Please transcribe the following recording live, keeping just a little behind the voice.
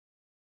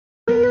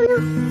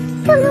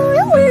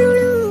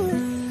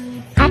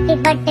Happy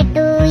birthday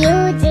to you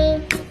ji,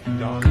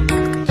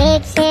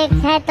 cake shake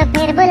है तो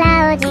फिर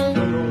बुलाओ जी,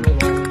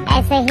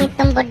 ऐसे ही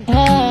तुम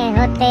बुढ़े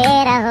होते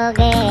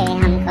रहोगे,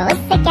 हमको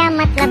उससे क्या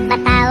मतलब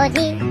बताओ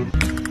जी।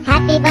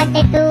 Happy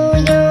birthday to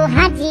you.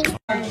 हाँ जी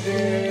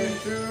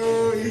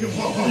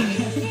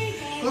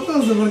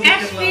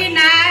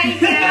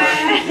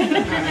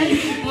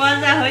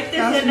মজা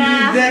হইতেছে না,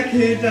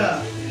 দেখে এটা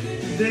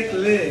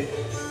দেখলে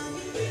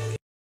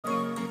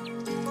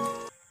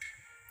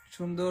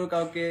সুন্দর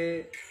কাউকে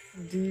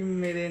ডিম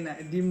মারে নাই,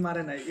 ডিম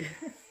মারে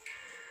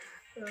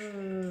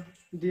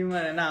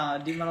না,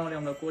 ডিম মারামারি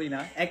আমরা করি না।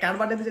 কার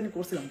বার্থডেতে জানি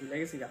করছিলাম, ভুলে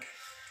গেছি গা।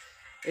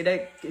 এটা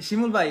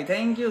শিমুল ভাই,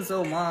 থ্যাংক ইউ সো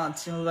মাচ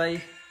শিমুল ভাই,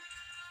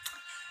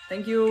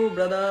 thank you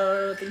brother,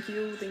 thank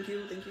you thank you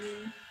thank you,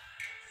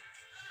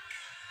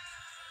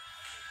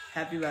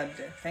 happy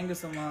birthday, thank you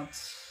so much.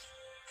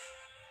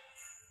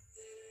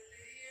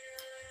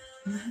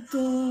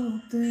 तो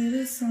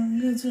तेरे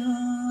संग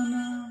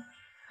जाना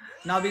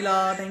Nabila,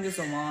 thank you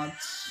so much.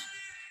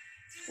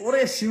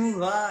 ओरे शिव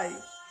भाई,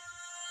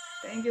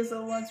 thank you so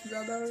much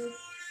brother,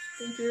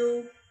 thank you.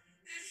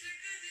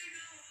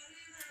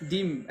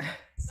 ডিম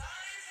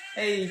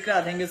এই ইকরা,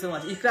 থ্যাংক ইউ সো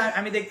মাচ। ইকরা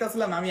আমি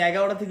দেখতেছিলাম, আমি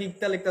 11টা থেকে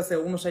ইকরা লিখতেছে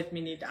 59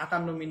 মিনিট,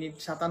 58 মিনিট,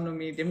 57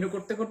 মিনিট, এমনি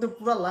করতে করতে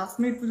পুরো লাস্ট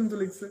মিনিট পর্যন্ত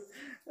লিখছে।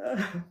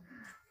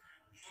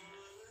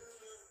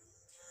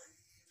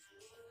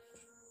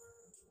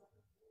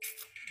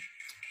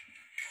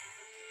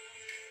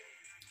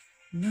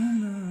 না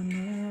না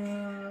না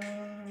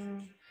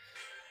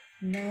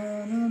না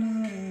না না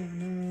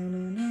না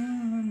না।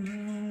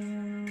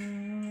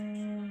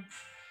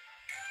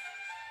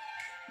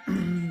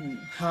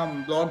 হ্যাঁ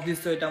ব্লগ দিস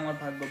তো, এটা আমার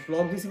ভাগ্য।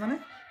 ব্লগ দিছি মানে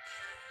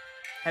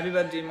happy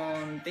birthday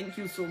Emon, thank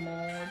you so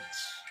much.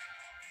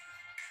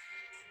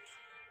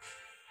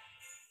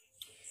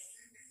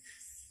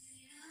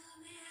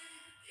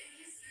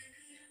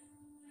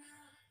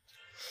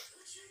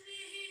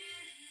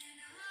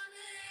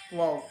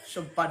 Wow,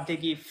 সব বার্থডে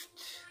গিফট।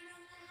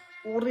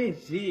 ওরে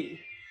রে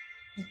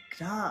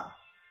ইকরা,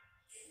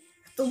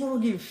 এত বড়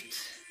gift,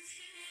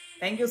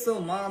 thank you so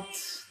much,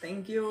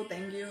 thank you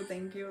thank you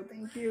thank you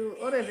thank you.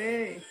 ওরে রে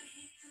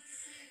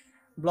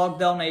ব্লগ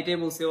দাও না, এটাই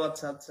বলছি। ও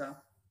আচ্ছা আচ্ছা,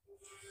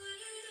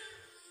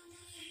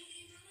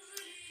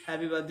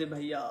 হ্যাপি বার্থডে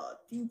ভাইয়া,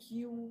 thank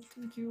you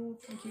thank you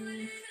thank you.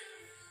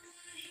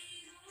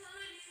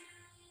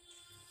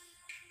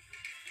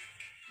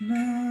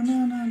 না না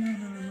না না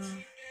না না,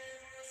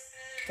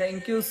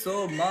 thank you so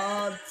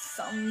much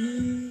Sammy,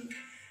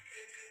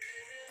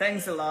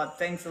 thanks a lot,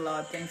 thanks a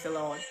lot, thanks a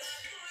lot,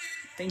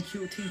 thank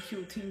you thank you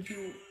thank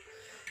you।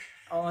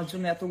 আমার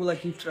জন্য এতগুলা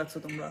গিফট রাখছো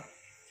তোমরা।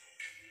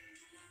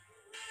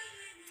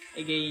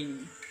 again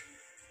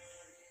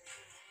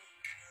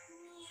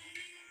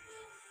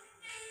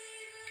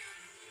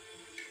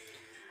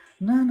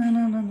না না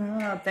না না না,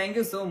 thank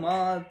you so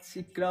much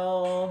Iqra,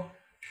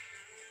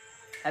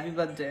 happy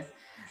birthday,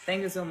 thank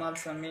you so much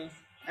Sami.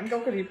 আমি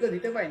কাউকে রিপ্লাই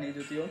দিতে পারিনি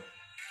যদিও,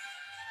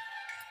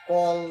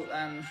 কল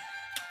অ্যান্ড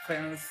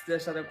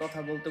ফ্রেন্ডসদের সাথে কথা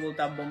বলতে বলতে,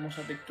 আব্বু আম্মুর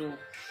সাথে একটু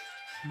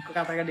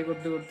কাটাকাটি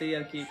করতে করতেই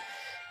আর কি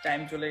টাইম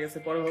চলে গেছে।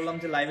 পরে ভাবলাম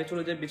যে লাইভে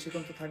চলে যাই,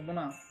 বেশিক্ষণ তো থাকবো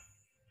না।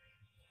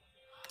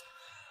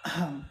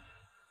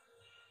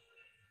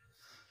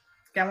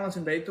 কেমন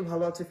আছেন ভাই? একটু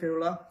ভালো আছে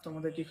ফেরুলা,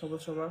 তোমাদের কি খবর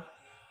সবার?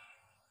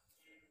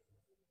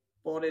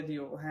 পরে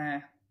দিও, হ্যাঁ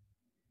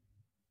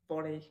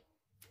পরে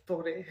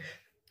পরে।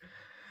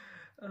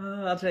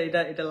 আচ্ছা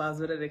এটা এটা লাস্ট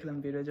বেড়ে রেখলাম,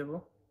 বেরোয় যাবো।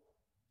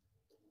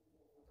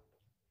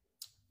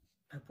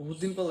 বহুত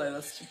দিন পর লাইভ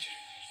আসছি,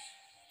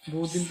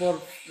 বহুত দিন পর,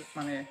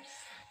 মানে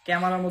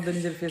ক্যামেরার মধ্যে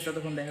নিজের ফেসটা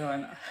তখন দেখা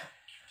হয় না।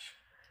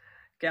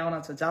 কেমন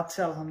আছে? যাচ্ছে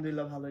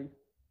আলহামদুলিল্লাহ ভালোই।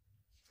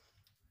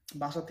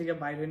 বাসা থেকে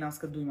বাইরে হই না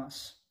আজকে 2 মাস।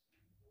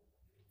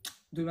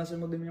 2 মাসের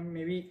মধ্যে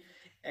মেবি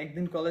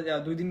একদিন কলেজ,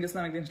 2 দিন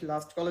গেছিলাম, একদিন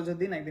লাস্ট কলেজের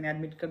দিন, একদিন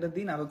অ্যাডমিট কার্ডের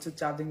দিন, আর হচ্ছে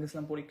 4 দিন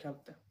গেছিলাম পরীক্ষা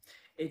দিতে।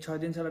 এই 6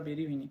 দিন ছাড়া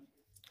বেরিয়ে হইনি।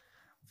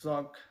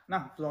 ব্লগ না,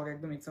 ব্লগ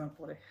একদম এক্সামের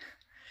পরে।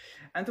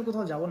 আমি তো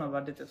কোথাও যাবো না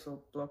বার্থডেতে, সো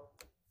ব্লগ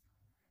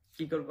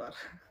কি করবো আর।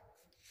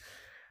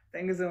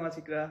 থ্যাংক ইউ সো মাচ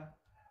ইকরা।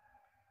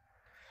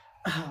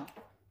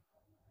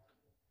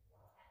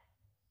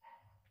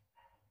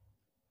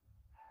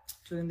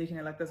 সেদিন দেখি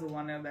না, লাগতেছে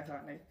 1 ইয়ার দেখা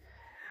হয় নাই।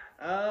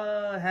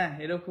 হ্যাঁ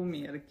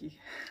এরকমই আর কি।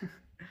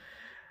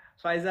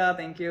 ফাইজা,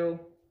 thank you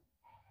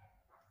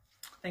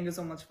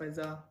so much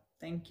Faiza,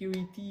 thank U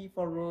E T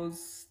for rose,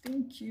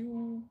 thank you.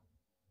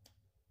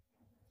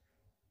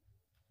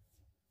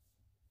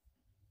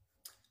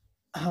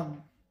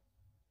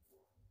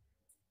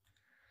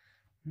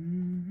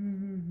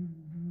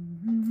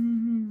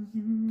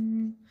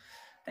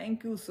 Thank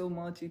you so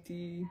much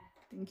ET,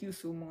 thank you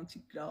so much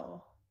ইকরা।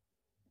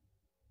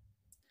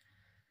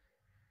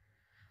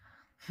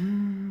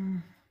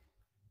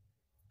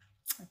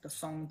 একটা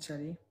সং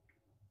ছাড়ি।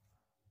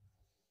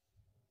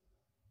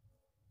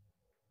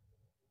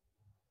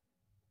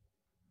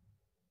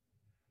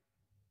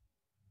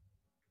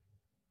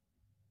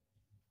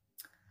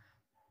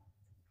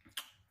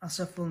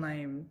 Ashraful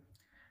Naim,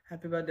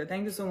 happy birthday,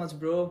 thank you so much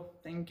bro,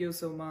 thank you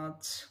so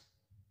much,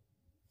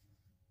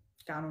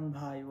 কানন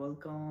ভাই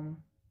welcome,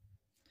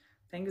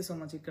 thank you so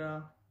much Iqra,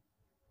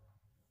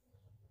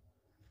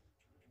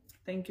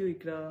 thank you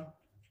Iqra.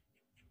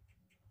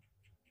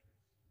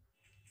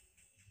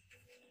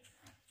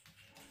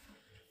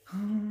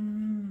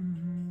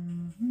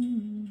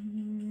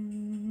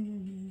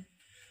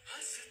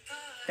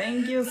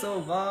 Thank you so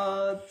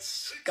much,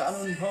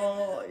 Kanan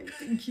boy.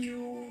 Thank you,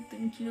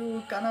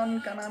 Kanan.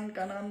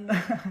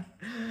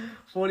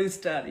 4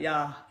 star,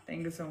 yeah.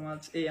 Thank you so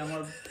much. Hey,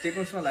 আমার যে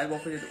কোনো সময় live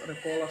of হয়ে যেতে পারে,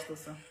 call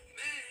আসতেছে।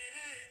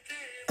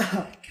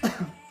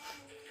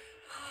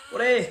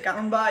 ওরে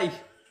কানন ভাই,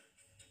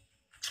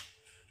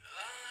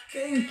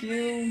 থ্যাংক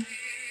ইউ।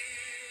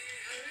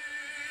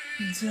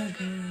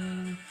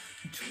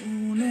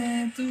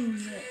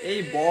 এই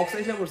বক্স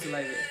এসে পড়ছে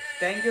লাইভে,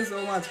 থ্যাংক ইউ সো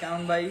মাচ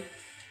কানন ভাই।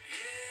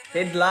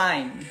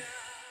 Headline,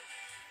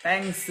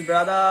 thanks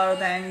brother,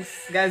 thanks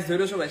guys.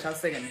 ধরো সবাই 7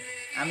 সেকেন্ড,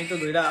 আমি তো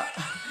ধইরা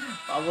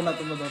পাবো না,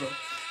 তোমরা ধরো।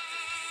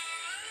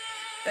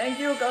 থ্যাংক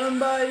ইউ কারণ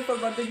ভাই ফর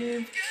বার্থডে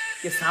গিফট।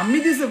 কে সামনে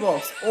দিছে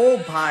বক্স? ও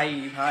ভাই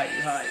ভাই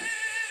ভাই,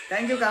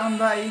 থ্যাংক ইউ কারণ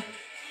ভাই,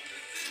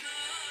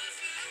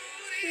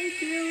 thank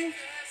you.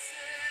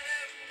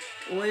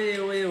 Way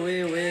way way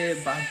way,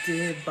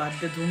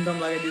 birthday ধুমধাম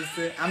লাগাই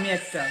দিচ্ছে।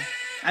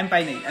 আমি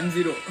পাই নাই, আমি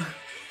 0।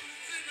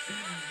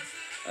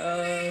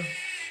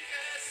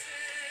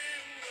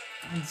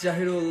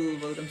 Zahirul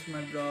welcome to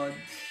my blog.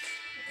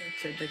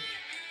 আচ্ছা, এটা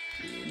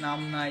নাম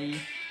নাই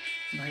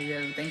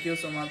ভাইয়ার, thank you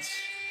so much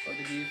for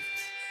the gift.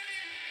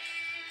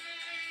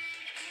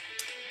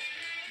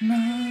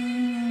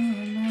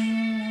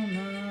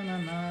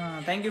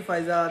 Thank you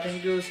Faiza,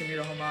 thank you Simi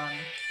Rahman.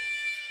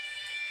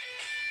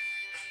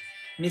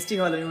 মিষ্টি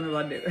খাওয়ালো ইমনের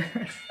birthday.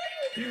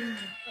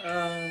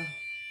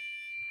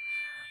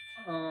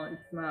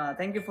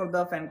 Thank you for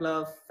the fan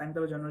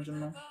ক্লাবের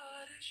জন্য।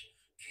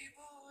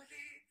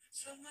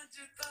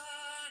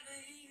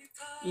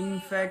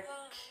 ইনফ্যাক্ট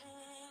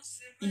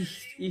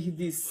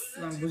দিস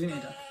বুঝিনি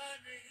এটা।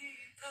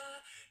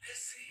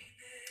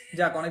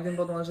 যাক, অনেকদিন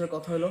পর তোমাদের সাথে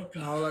কথা হলো,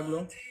 ভালো লাগলো।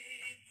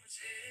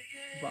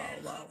 বাহ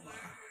বাহ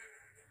বাহ।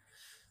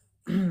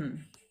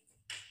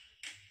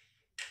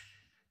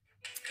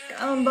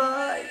 কারণ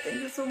ভাই, thank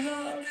you so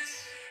much,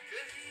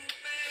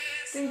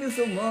 thank you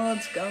so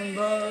much কারণ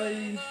ভাই।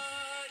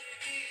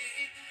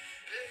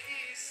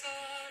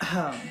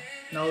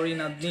 নওরিন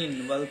আদনিন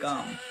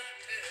ওয়েলকাম।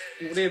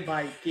 ওরে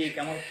ভাই, কেক,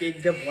 আমার কেক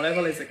দিয়ে ভরে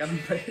ফেলাইছে কারণ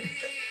ভাই।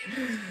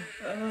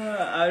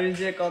 আর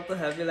যে কত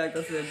হ্যাপি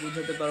লাগতেছে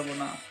বুঝাতে পারবো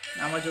না,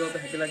 আমার যে কত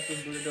হ্যাপি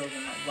লাগতেছে বুঝতে পারবো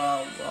না।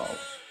 Wow wow.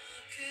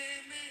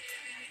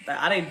 তাই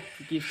আরে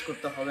গিফট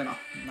করতে হবে না,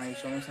 নাই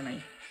সমস্যা নাই।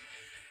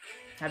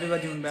 Happy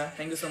birthday মুনবা,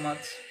 thank you so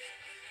much.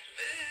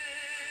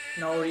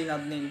 Nowrin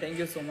আদনিন, thank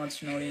you so much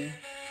Nowrin.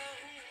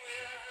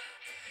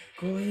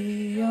 কোই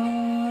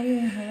और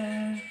है।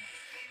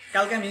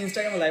 কালকে আমি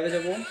ইনস্টাগ্রামে লাইভে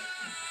যাবো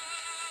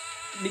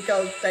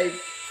বিকাল টাইপ,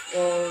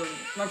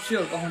 নট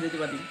শিওর কখন যেতে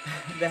পারি,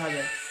 দেখা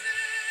যায়।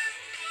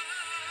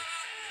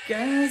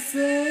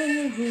 कैसे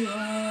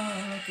हुआ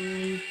तू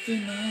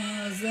इतना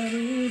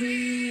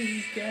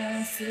जरूरी,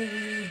 कैसे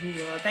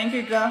हुआ। থ্যাংক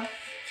ইউ ইকরা।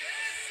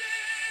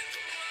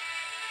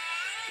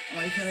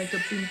 আমার এখানে একটা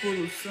পিম্পল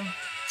উঠছে।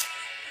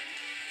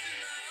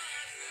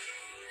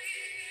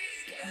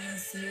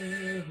 कैसे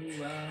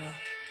हुआ,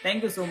 thank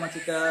you so much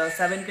Iqra.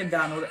 7K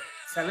done, or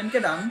 7K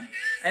ডান,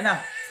 তাই না?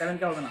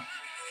 7K হবে না,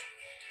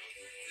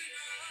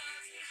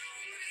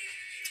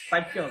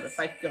 5K হবে,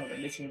 5K হবে,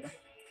 বেশি না,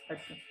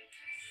 5K।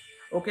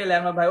 ওকে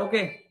ল্যামা ভাই,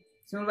 ওকে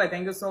শিমুল ভাই,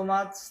 thank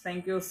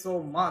you so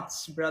much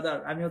brother.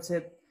 আমি হচ্ছে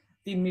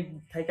 3 মিনিট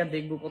থাইকা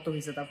দেখবো কত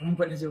হয়েছে, তারপর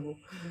মোবাইলে যাবো।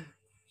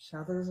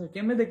 7,000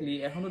 কেমনে দেখলি?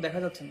 এখন তো দেখা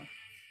যাচ্ছে না।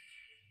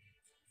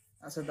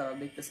 আচ্ছা দাঁড়া,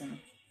 দেখতেছে না।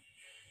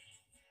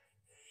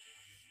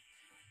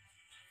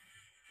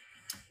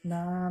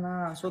 না না,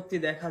 সত্যি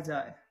দেখা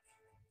যায়,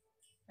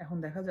 এখন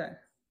দেখা যায়।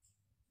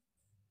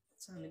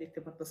 আচ্ছা, আমি দেখতে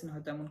পারতেছি না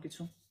হয়তো এমন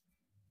কিছু।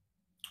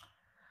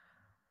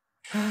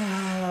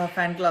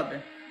 ফ্যান ক্লাবে,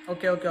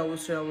 ওকে ওকে,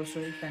 অবশ্যই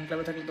অবশ্যই। ফ্যান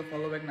ক্লাবে থাকলে তো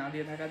ফলো ব্যাক না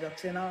দিয়ে থাকা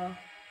যাচ্ছে না।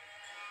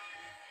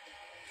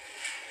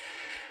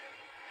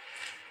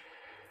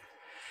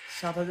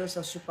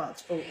 7,705,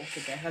 ও ওকে,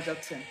 দেখা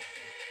যাচ্ছে।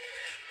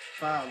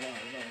 বাহ বাহ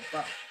বাহ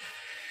বাহ,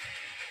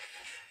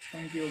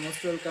 থ্যাংক ইউ,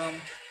 মোস্ট ওয়েলকাম।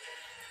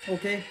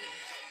 ওকে,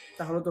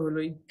 তাহলে তো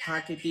হলোই।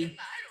 থাক ইতি,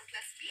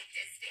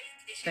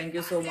 থ্যাংক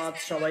ইউ সো মাচ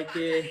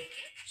সবাইকে।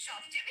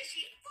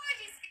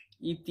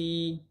 ইতি,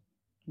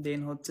 দেন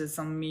হচ্ছে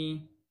সাম্মি,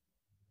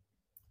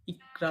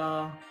 ইকরা,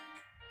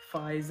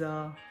 ফাইজা,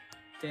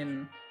 দেন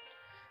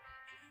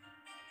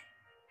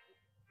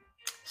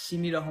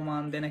সিমি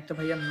রহমান, দেন একটা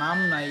ভাইয়ার নাম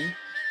নাই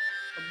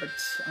বাট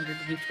আমাকে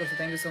একটু গিফট করছে,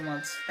 thank you so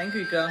much. Thank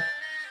you Iqra.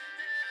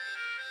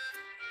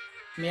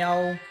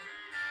 Miao,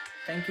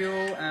 thank you,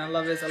 আল্লাহ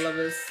হাফেজ, আল্লাহ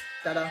হাফেজ।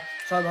 তারা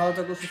সবাই ভালো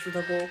থাকো, সুস্থ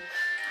থাকো,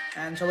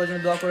 অ্যান্ড সবার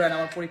জন্য দোয়া করে,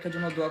 আমার পরীক্ষার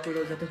জন্য দোয়া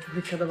করো যাতে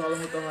পরীক্ষাটা ভালো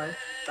মতো হয়,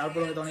 তারপর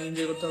হয়তো অনেক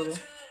এনজয় করতে পারবো।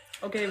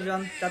 ওকে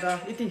এভরিওয়ান, টাটা,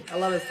 ইতি,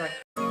 আল্লাহ হাফেজ, থাক।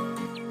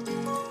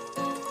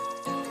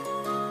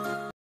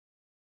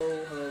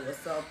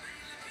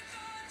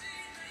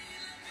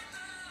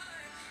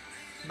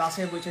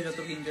 বাসে বসে যত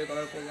এনজয়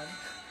করার করলাম।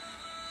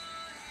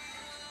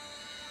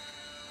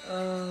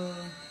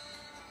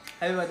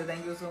 Happy birthday,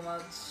 thank you so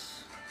much.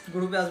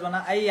 গ্রুপে আসবো না?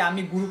 এই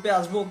আমি গ্রুপে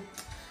আসবো,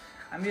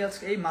 আমি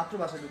আজকে এই মাত্র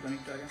বাসায় ঢুকলাম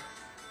একটু আগে।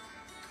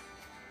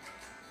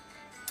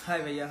 হাই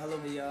ভাইয়া, হ্যালো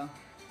ভাইয়া,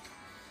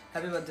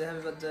 happy birthday,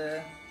 happy birthday,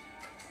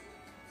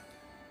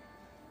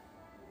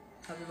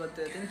 happy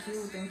birthday,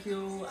 thank you.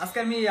 আজকে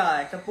আমি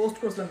একটা পোস্ট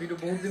করছিলাম ভিডিও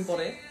বহুত দিন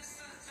পরে,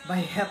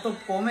 ভাই এত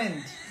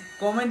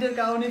কমেন্টের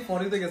কারণে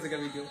ফরিতে গেছে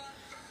ভিডিও।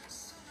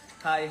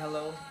 হাই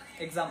হ্যালো,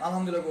 এক্সাম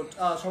আলহামদুলিল্লাহ গুড।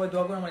 সবাই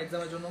দোয়া করুন আমার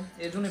এক্সামের জন্য,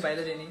 এর জন্যই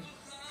বাইরে যাইনি।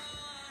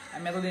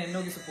 আমি এতদিন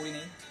এমনিও কিছু পড়ি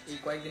নাই, এই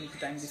কয়েকদিন একটু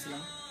টাইম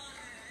দিয়েছিলাম।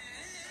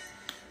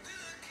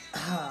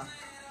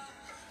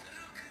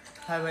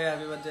 হাই ভাই,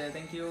 happy birthday,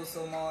 thank you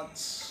so much.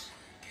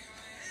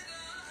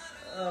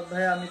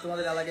 ভাইয়া আমি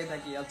তোমাদের এলাকায়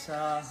থাকি। আচ্ছা,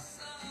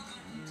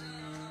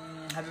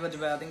 হ্যাপি বার্থডে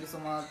ভাইয়া, thank you so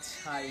much.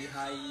 High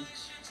high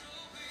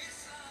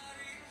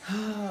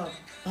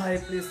ভাই,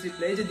 প্লিজ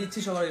রিপ্লাই, এই যে দিচ্ছি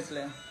সবার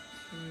রিপ্লাই,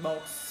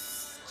 বক্স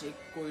চেক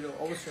কইরো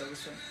অবশ্যই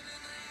অবশ্যই।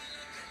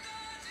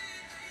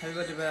 হ্যাপি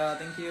বার্থডে ভাইয়া,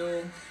 থ্যাংক ইউ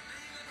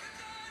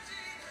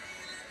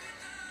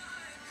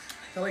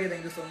সবাইকে,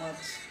 থ্যাংক ইউ সো মাচ।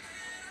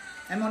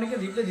 আমি অনেকে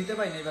রিপ্লাই দিতে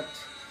পারি নাই, বাট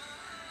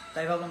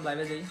তাই ভাবলাম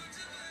লাইভে যাই।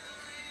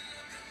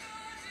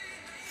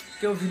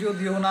 কেউ ভিডিও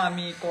দিও না,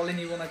 আমি কলে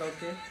নিব না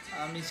কাউকে,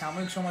 আমি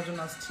সাময়িক সময়ের জন্য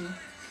আসছি।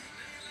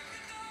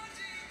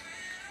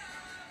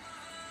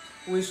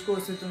 উইশ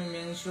করছি, তুমি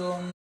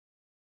মেনশন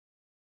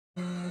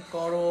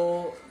করো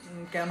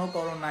কেন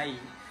করো নাই?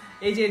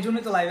 এই যে এর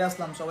জন্যই তো লাইভে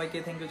আসলাম, সবাইকে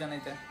থ্যাংক ইউ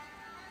জানাইতে।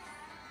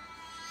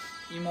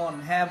 ইমন,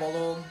 হ্যাঁ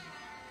বলো।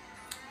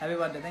 Happy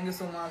birthday, thank you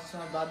so much.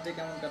 তোমার বার্থডে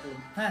কেমন কাটলো?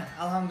 হ্যাঁ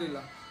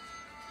আলহামদুলিল্লাহ।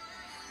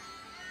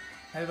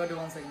 Happy birthday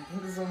one second,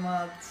 thank you so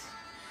much.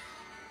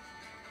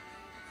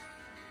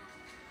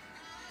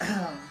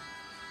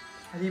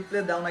 Replay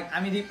দাও না,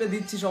 আমি রিপ্লে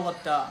দিচ্ছি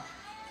সবারটা,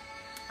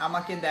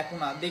 আমাকে দেখো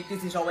না।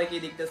 দেখতেছি, সবাইকে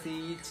দেখতেছি।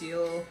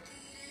 চিল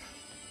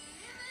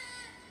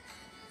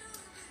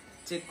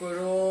চেক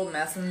করো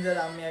মেসেঞ্জার,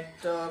 আমি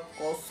একটা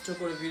কষ্ট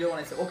করে ভিডিও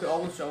বানাইছি। ওকে,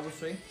 অবশ্যই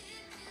অবশ্যই,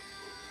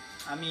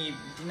 আমি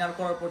ডিনার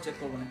করার পর চেক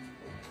করবো না।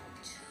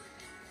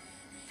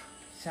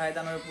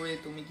 শাহেদানের উপরে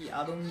তুমি কি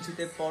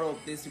আদমজিতে পড়ো?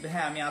 প্লিজ।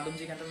 হ্যাঁ, আমি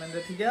আদমজি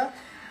ক্যান্টনমেন্টের থেকে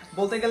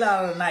বলতে গেলে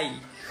আর নাই,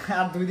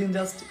 আর 2 দিন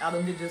জাস্ট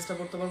আদমজির ড্রেসটা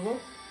পড়তে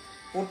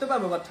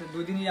পারবো, বাট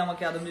 2 দিনই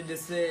আমাকে আদমজির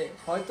ড্রেসে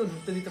হয়তো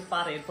ঢুকতে দিতে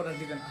পারে, এরপর আর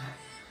দিবে না।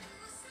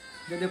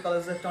 যদিও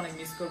কলেজ লাইফটা অনেক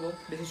মিস করবো,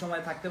 বেশি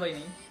সময় থাকতে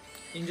পারিনি,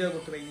 এনজয়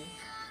করতে পারিনি।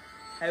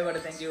 Happy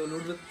birthday, thank you.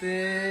 লুডোতে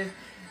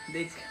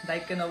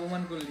দায়িত্ব কেন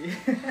অপমান করলি?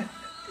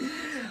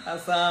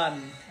 আসান,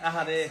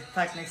 আহারে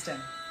থাক, নেক্সট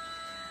টাইম।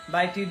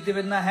 ভাই ট্রিট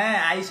দিবেন না? হ্যাঁ,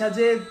 আইসা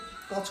যে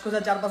কচকচা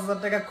 4-5 হাজার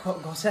টাকা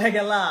ঘষায়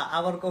গেলা,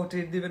 আবার কেউ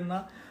ট্রিট দিবেন না?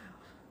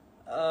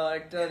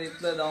 একটা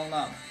রিপ্লাই দাও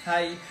না।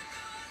 হাই,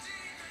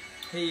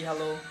 হেই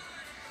হ্যালো,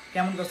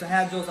 কেমন করছো?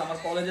 হ্যাঁ জোস, আমার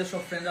কলেজের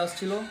সব ফ্রেন্ডরা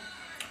আসছিল,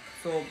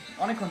 তো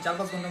অনেকক্ষণ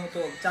 4-5 ঘন্টার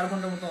মতো, 4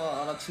 ঘন্টার মতো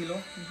ওরা ছিল,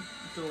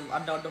 একটু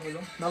আড্ডা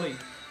হলো, ভালোই।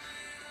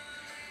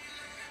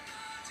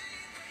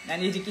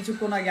 এই যে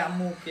কিছুক্ষণ আগে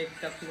আম্মু কেক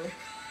কাটলো।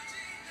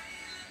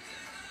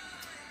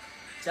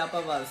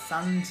 চাপাবাজ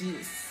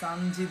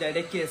সানজি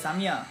এটা কে?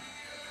 সামিয়া,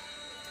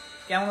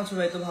 কেমন আছো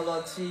ভাই? তো ভালো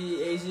আছি।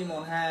 এই যে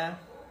মন, হ্যাঁ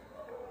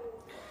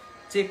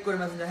চেক করে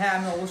মেসেঞ্জার। হ্যাঁ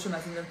আমি অবশ্যই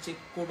মেসেঞ্জার চেক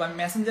করবো, আমি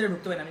মেসেঞ্জারে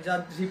ঢুকতে পারি না, আমি যা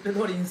রিপ্লাই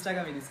ধর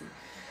ইনস্টাগ্রামে দিছি।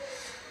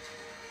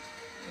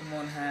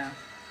 মন, হ্যাঁ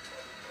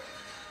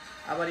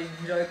আবার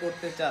এনজয়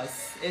করতে চাস,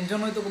 এর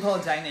জন্যই তো কোথাও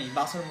যাই নাই,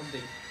 বাসার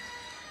মধ্যেই।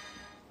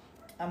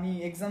 আমি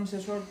এক্সাম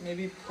শেষ হওয়ার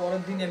মেবি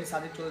পরের দিনই আমি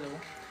সাজেক চলে যাবো।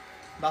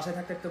 বাসায়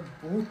থাকতে একটা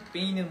বহুত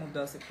পেইনের মধ্যে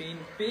আছে,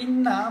 পেইন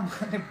না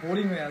মানে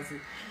বোরিং হয়ে আছে।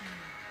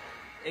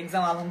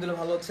 এক্সাম আলহামদুলিল্লাহ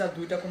ভালো হচ্ছে, আর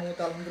 2টা কোনো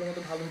মতো আলহামদুলিল্লাহ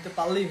মতো ভালো হতে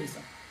পারলেই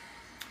হয়েছে।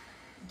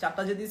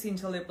 4টা যে দিয়েছি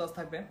ইনশাল্লাহ প্লাস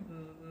থাকবে,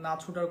 না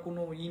ছুটার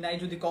কোনো নাই,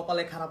 যদি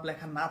কপালে খারাপ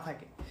লেখা না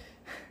থাকে।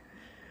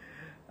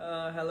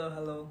 Hello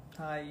hello,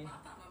 high,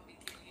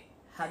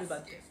 happy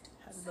birthday,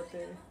 happy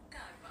birthday,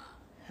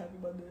 happy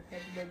birthday,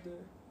 happy birthday.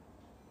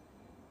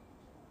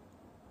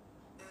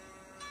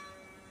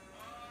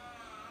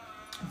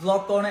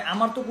 Blog করে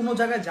আমার তো কোনো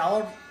জায়গায়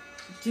যাওয়ার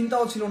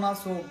চিন্তাও ছিল না,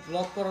 সো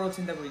ব্লগ করারও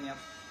চিন্তা করিনি।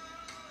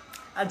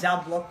 আর যা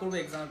ব্লগ করবো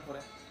এক্সামের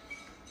পরে।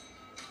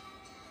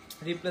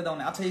 রিপ্লাই দাও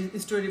না? আচ্ছা,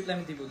 স্টোরি রিপ্লাই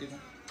আমি দিব।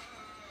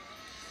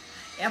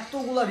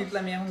 এতগুলা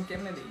রিপ্লাই আমি এখন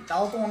কেমনে দিই?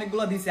 তাও তো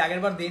অনেকগুলা দিছি,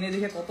 আগের বার দেনে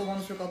দেখে কত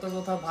মানুষের কত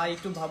কথা, ভাই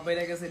একটু ভাব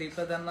বাইরে গেছে,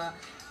 রিপ্লাই দেন না।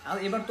 আর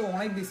এবার তো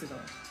অনেক দিছি। তো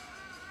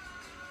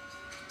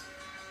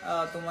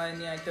তোমায়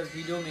নিয়ে একটা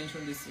ভিডিও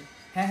মেনশন দিছি।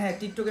 হ্যাঁ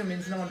টিকটকের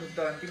মেনশন আমার ঢুকতে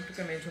হবে,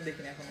 টিকটকের মেনশন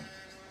দেখিনি এখনো,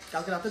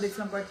 কালকে রাতে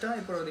দেখছিলাম কয়েকটা,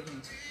 এরপরেও দেখে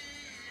নিচ্ছি।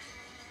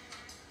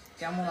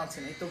 কেমন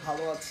আছেন? এই তো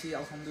ভালো আছি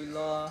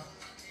আলহামদুলিল্লাহ।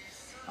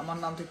 আমার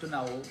নাম তো একটু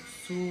নাও,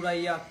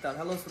 সুরাইয়া আক্তার।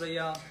 হ্যালো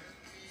সুরাইয়া,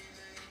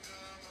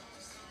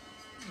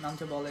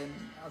 নামটা বলেন।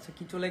 আচ্ছা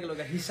কি চলে গেল?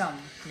 Hisham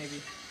maybe.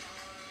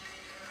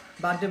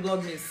 Birthday blog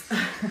miss,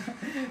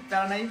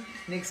 তার নাই,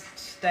 নেক্সট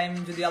টাইম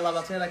যদি আল্লাহ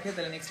বাঁচায় রাখে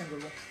তাহলে নেক্সট টাইম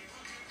করবো।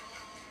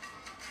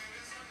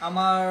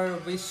 আমার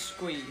উইশ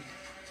কই,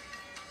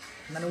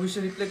 মানে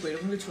উইশের রিপ্লাই কই,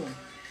 এরকম কিছু।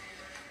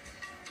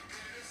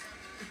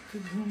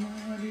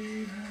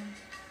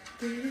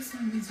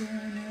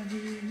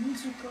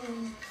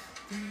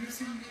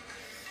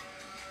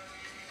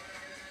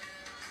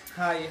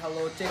 Hi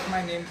hello check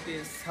my name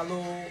please hello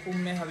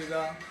Umme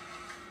Habiba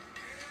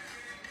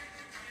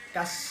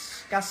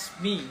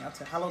Kashmi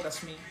আচ্ছা হ্যালো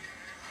কাশ্মী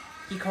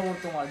কি খবর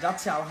তোমার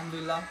যাচ্ছে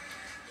আলহামদুলিল্লাহ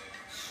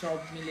সব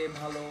মিলে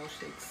ভালো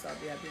শেখ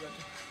সাদি হ্যাপি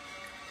বার্থডে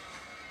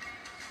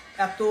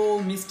এত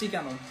মিষ্টি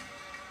কেন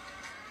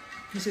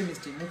কিসের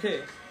মিষ্টি মুখে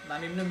না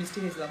আমি এমনি মিষ্টি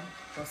খেয়েছিলাম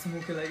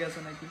মুখে লেগে আছে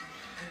নাকি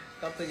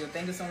কত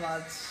থ্যাংক ইউ সো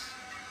মাচ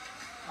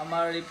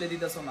আমার রিপ্লাই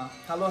দিতেছো না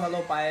হ্যালো হ্যালো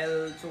পায়েল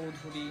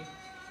চৌধুরী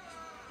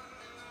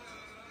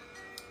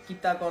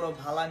কিতা করো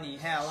ভালানি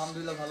হ্যাঁ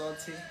আলহামদুলিল্লাহ ভালো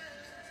আছি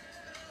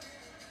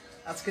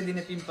আজকে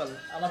দিনে পিম্পল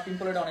আমার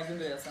পিম্পল এটা অনেকদিন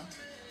ধরে আছে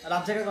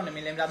রাত জায়গার কারণে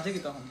মিলে আমি রাত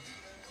জাগি তখন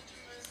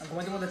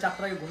ঘুমাইতে মধ্যে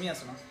 4টার আগে ঘুমিয়ে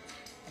আসে না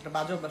একটা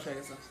বাজে অভ্যাস হয়ে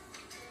গেছে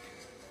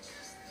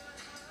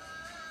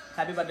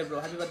happy birthday bro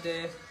happy birthday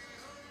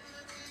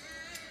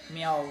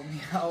Miao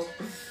Miao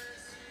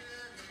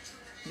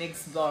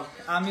next blog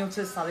আমি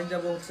হচ্ছে সালিক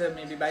যাবো হচ্ছে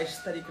মেবি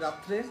 22 তারিখ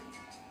রাত্রে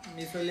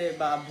মিস হইলে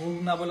বা ভুল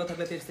না বলে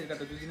থাকলে 23 তারিখ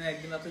রাতে 2 দিনের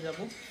একদিন রাতে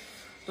যাবো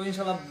তো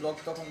ইনশাল্লাহ ব্লগ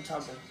তখন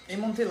ছাড়বো এই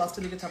মন্থে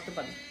লাস্টের দিকে ছাড়তে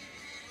পারি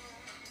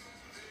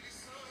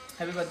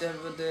হ্যাপি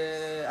বার্থডে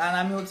আর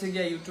আমি হচ্ছে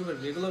গিয়ে ইউটিউবে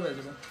রেগুলার হয়ে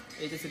যাবো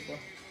এইচএসির পর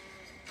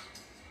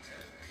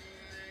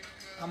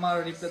আমার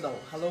রিপ্লাই দাও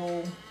হ্যালো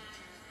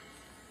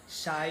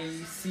শাই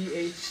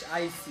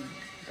CHIC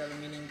এটার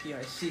মিনিং কি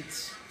হয় শিচ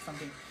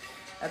সামথিং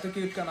এত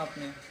কিউট কেন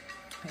আপনি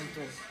এই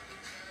তো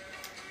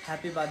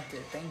হ্যাপি বার্থডে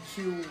থ্যাংক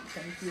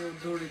ইউ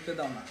দূর রিপ্লাই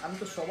দাও না আমি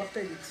তো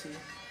সবারটাই দিচ্ছি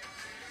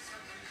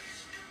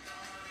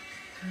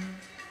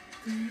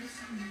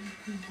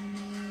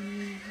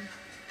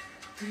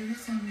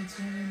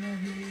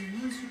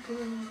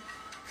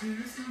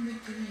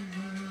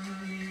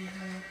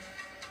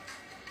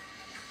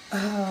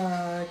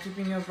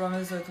keeping your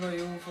promise I thought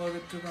you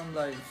forget to come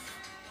live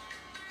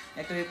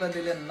একটা রিপ্লাই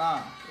দিলেন না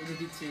এই যে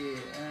দিচ্ছি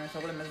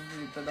সকলে মেসেজ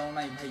রিপ্লাই দাও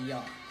নাই ভাইয়া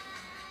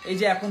এই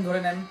যে এখন ধরে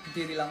নেন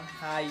দিয়ে দিলাম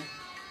হাই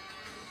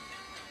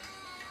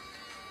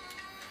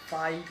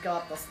ফাইকা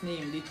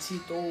তাসনিম দিচ্ছি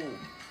তো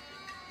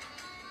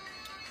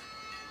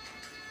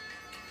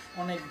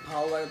অনেক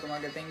ভালো লাগে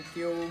তোমাকে থ্যাংক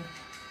ইউ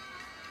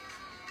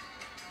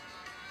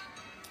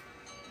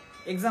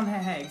এক্সাম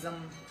হ্যাঁ এক্সাম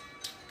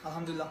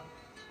আলহামদুলিল্লাহ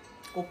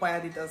কোপায়া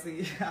দিতেছি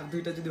আর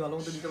 2টা যদি ভালো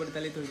মতো দিতে পারি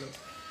তাহলেই তো হইল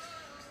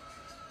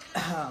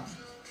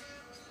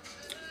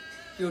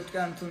কিউট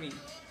কান তুমি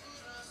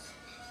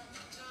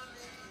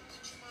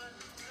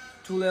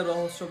চুলের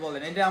রহস্য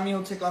বলেন এটা আমি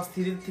হচ্ছে ক্লাস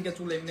 3 থেকে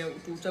চুল এমনি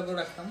উঁচা করে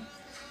রাখতাম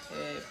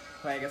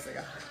হয়ে গেছে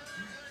গা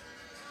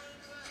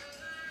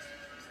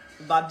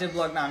বার্থডে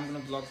ব্লগ না আমি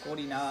কোনো ব্লগ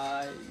করি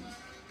নাই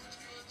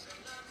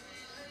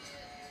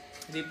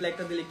রিপ্লাই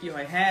একটা দিলে কি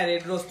হয় হ্যাঁ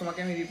রেড রোজ তোমাকে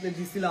আমি রিপ্লাই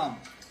দিছিলাম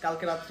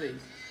কালকে রাত্রেই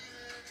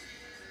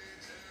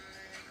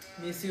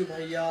মিস ইউ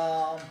ভাইয়া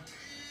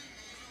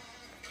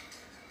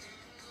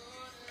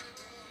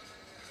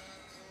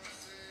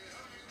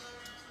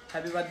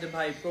হ্যাপি বার্থডে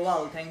ভাই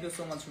প্রবাল থ্যাংক ইউ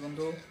সো মাচ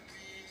বন্ধু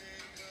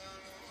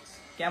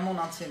কেমন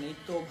আছেন এই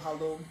তো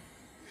ভালো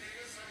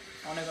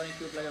অনেক অনেক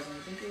কিউট লাগে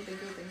আপনাকে থ্যাংক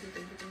ইউ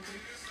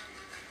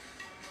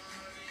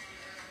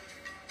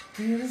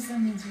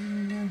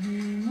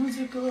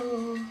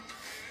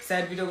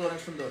স্যাড ভিডিওগুলো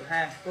অনেক সুন্দর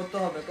হ্যাঁ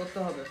করতে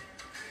হবে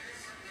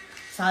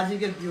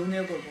সাজিকের ভিউ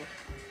নিয়ে করবো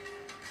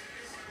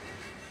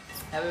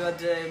হ্যাপি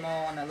বার্থডে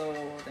এমন হ্যালো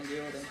থ্যাংক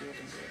ইউ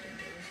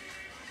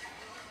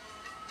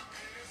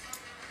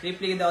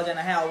রিপ্লাই দেওয়া যায়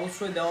না হ্যাঁ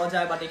অবশ্যই দেওয়া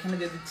যায় বাট এখানে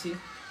দিয়ে দিচ্ছি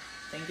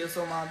থ্যাংক ইউ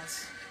সো মাচ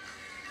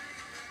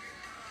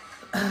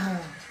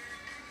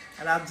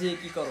রাত যে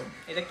কি করো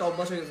এটা একটা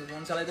অভ্যাস হয়ে গেছে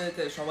ফোন চালাইতে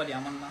যেতে সবারই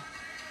আমার না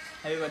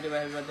happy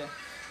birthday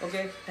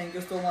okay thank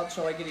you so much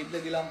সবাইকে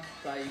রিপ্লাই দিলাম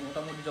প্রায়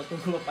মোটামুটি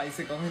যতগুলো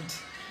পাইছে কমেন্ট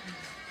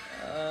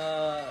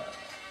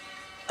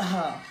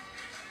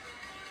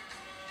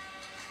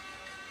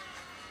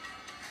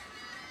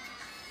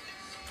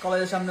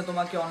কলেজের সামনে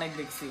তোমাকে অনেক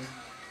দেখছি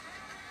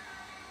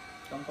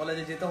কারণ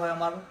কলেজে যেতে হয়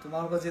আমার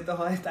তোমারও যেতে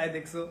হয় তাই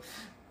দেখছো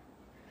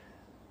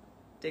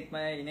take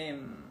my name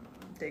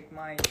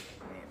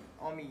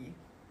Omi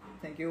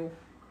thank you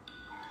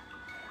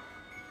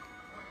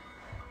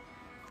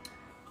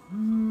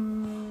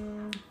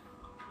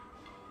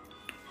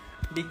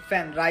big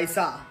fan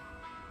Raisa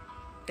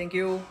thank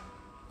you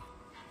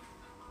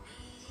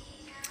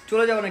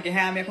চলে যাবো নাকি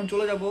হ্যাঁ আমি এখন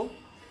চলে যাব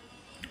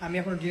আমি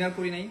এখন ডিনার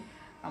করি নাই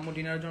আম্মু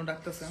ডিনারের জন্য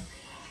ডাকতেছে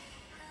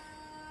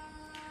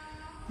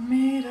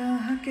মেরা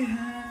হক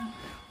হ্যাঁ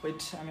ওয়েট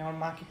আমি আমার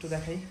মাকে একটু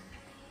দেখাই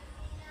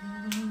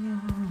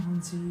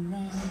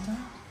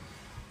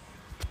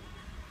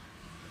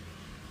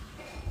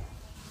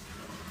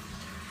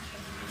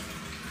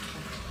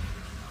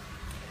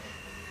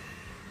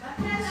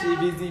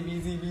বিজি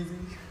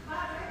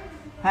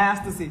হ্যাঁ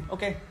আসতেছি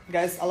ওকে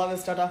গাইস আল্লাহ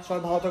হাফেজ টাটা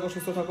সবাই ভালো থাকো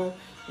সুস্থ থাকো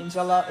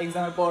ইনশাআল্লাহ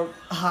এক্সামের পর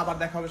আবার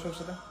দেখা হবে সবার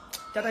সাথে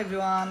টাটা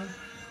এভরিওয়ান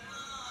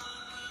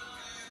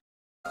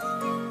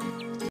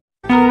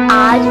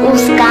आज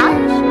उसका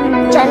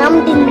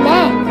जन्मदिन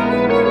है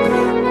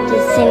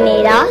जिससे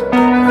मेरा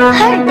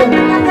हर दिन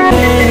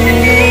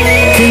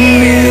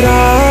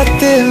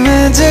रात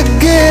में जग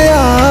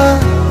गया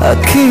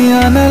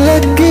अखियां न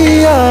लग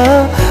गया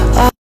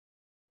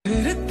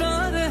फिरता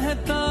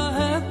रहता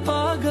है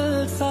पागल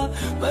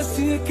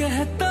ये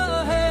कहता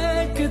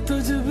है कि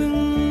तुझ बिन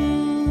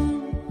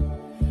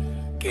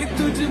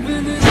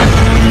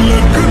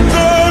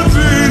लगता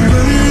जी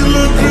नहीं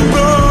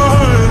लगता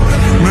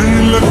है, नहीं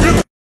लगता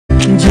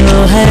जो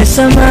है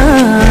समा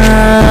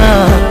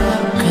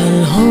कल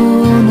हो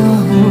न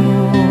हो।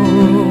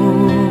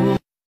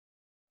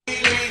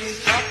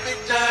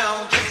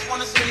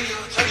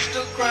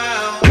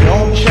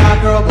 Don't be shy,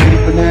 girl, go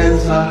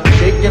bonanza.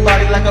 Shake your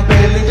body like a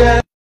belly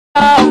dance.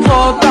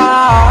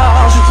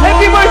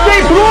 Happy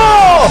birthday, bro!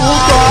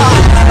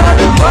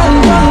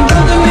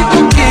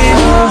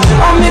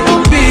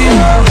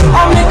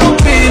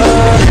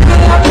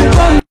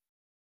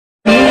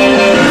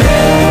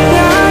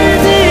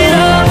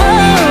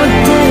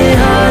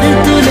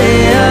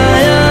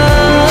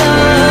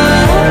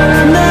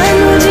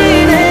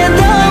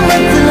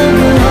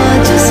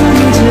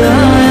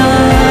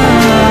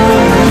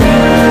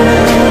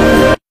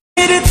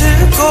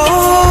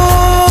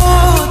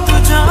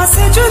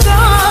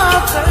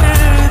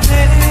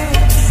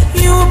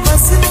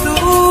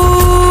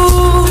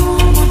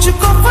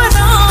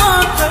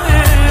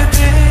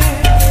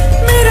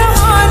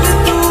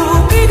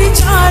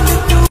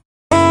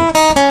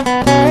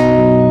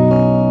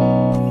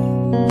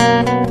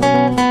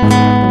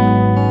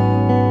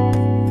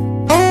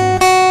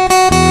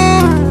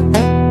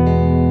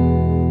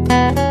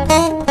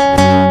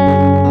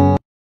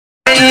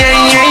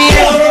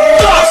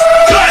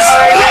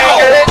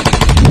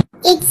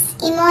 It's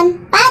Emon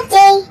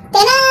party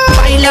tonight.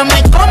 Báilame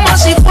como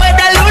si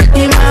fuera la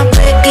última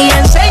vez y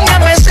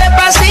enséñame ese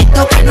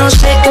pasito que no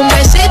sé, un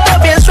besito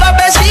bien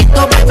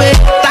suavecito, bebé.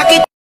 Taqui.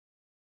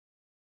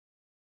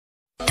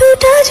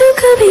 टूटा जो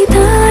कभी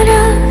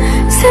तारा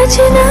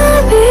सजना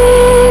भी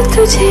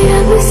तुझे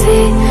अब से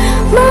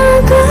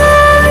मांगा,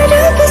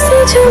 रब से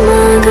जो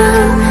मांगा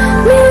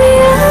मिले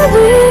अब।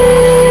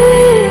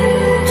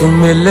 तू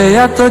मिले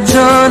या तो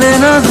जाने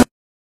ना।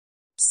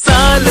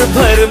 साल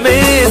भर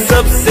में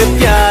सबसे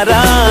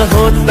प्यारा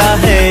होता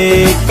है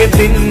एक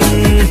दिन,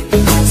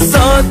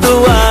 100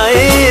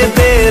 दुआएं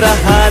दे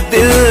रहा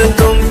दिल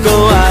तुमको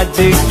आज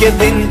के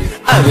दिन।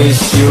 I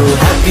wish you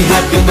happy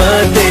happy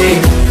birthday,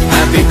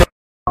 happy birthday।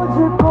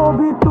 मुझको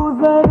भी तू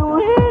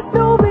जरूरी,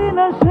 तू भी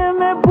नशे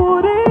में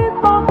पूरी,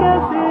 तो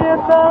कैसी ये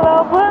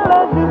तड़प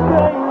लग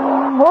गई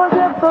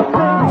मुझे तो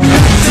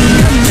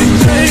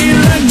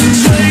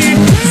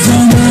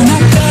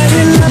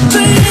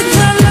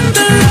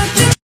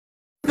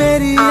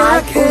मेरी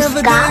आंखें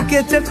बता के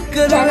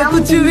चक्कर में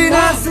कुछ भी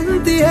ना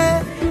सुनती है,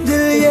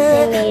 दिल ये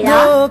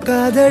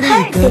धोखाधड़ी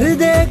कर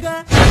देगा।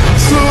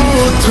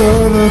 सोचा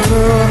न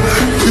था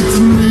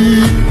इतनी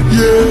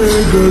ये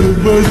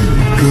गड़बड़ी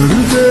कर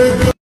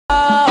देगा।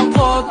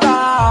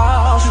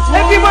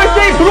 Happy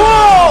birthday, bro!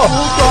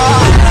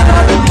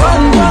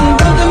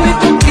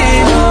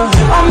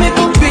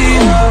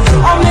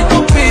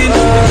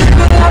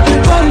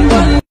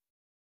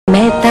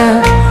 मैं ता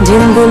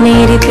जिंद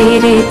मेरी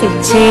तेरे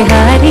पीछे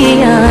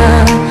हारिया,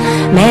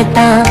 मैं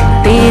ता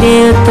तेरे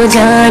तो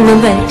जान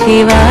बैठी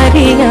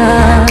वारिया,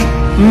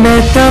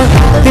 मैं तो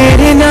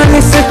तेरे नाल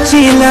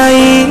सच्ची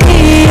लाई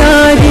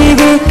यारी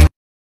वे।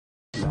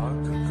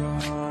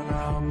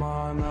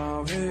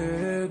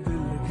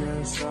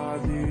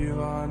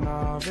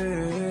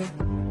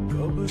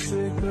 कब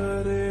से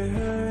करे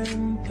है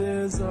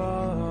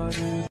इंतजार,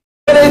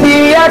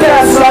 दिया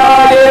कैसा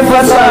ये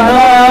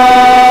फसाना,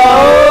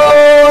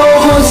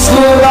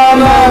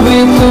 मुस्कुराना भी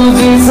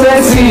तुझसे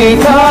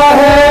सीखा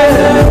है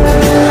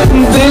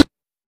दिल।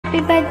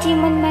 Happy birthday,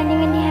 Emon. Many,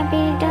 many happy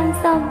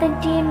returns of the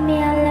day. May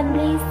Allah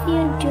bless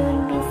you.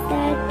 Don't be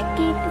sad.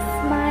 Keep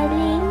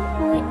smiling.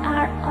 We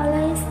are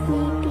always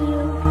with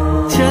you.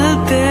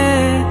 चलते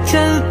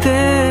चलते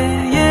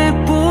ये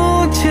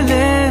पूछ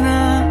लेना,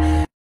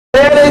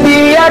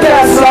 दिया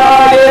कैसा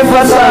ये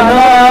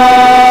फसाना,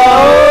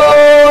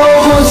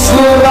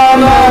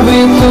 मुस्कुराना भी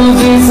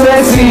तुझसे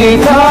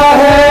सीखा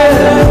है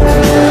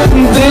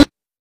दिल।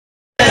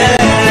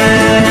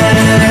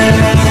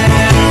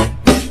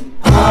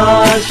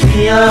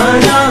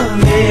 आशियाना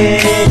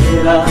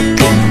मेरा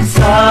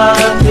साथ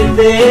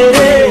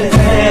तेरे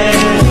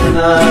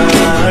रहना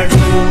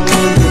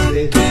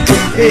ढूंढते।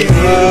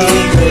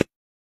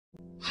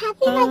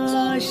 Happy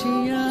birthday.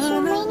 So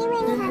many,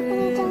 many happy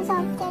returns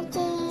of the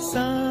day.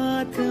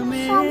 साथ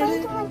में সবাই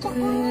তোমাকে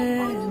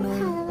অনেক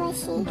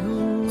ভালোবাসি।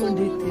 তুমি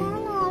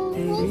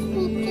always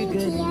be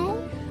dear.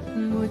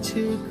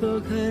 मुझको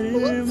घर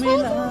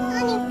मिला।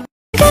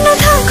 কেন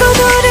থাকো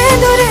দূরে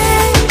দূরে,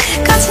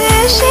 কাছে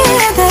এসে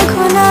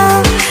দেখো না,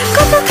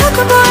 কত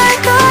থাকবো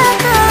একা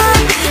একা,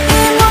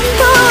 এই মন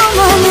তো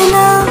মানে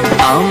না।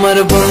 আমার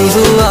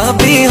বন্ধু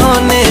আবি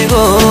হনে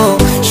গো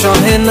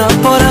সহে না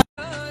পরা।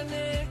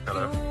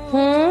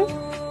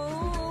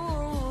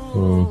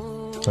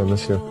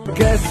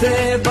 कैसे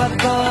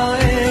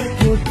बताए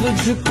तू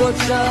तुझको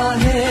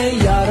चाहे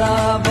यारा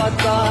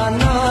बता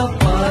ना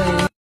पाए।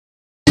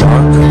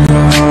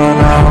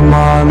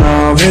 माना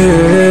वे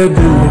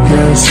दिल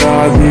कैसा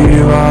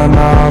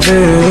दीवाना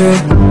वे,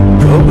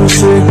 कब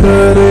से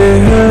करे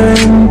है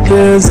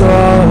इंतजार।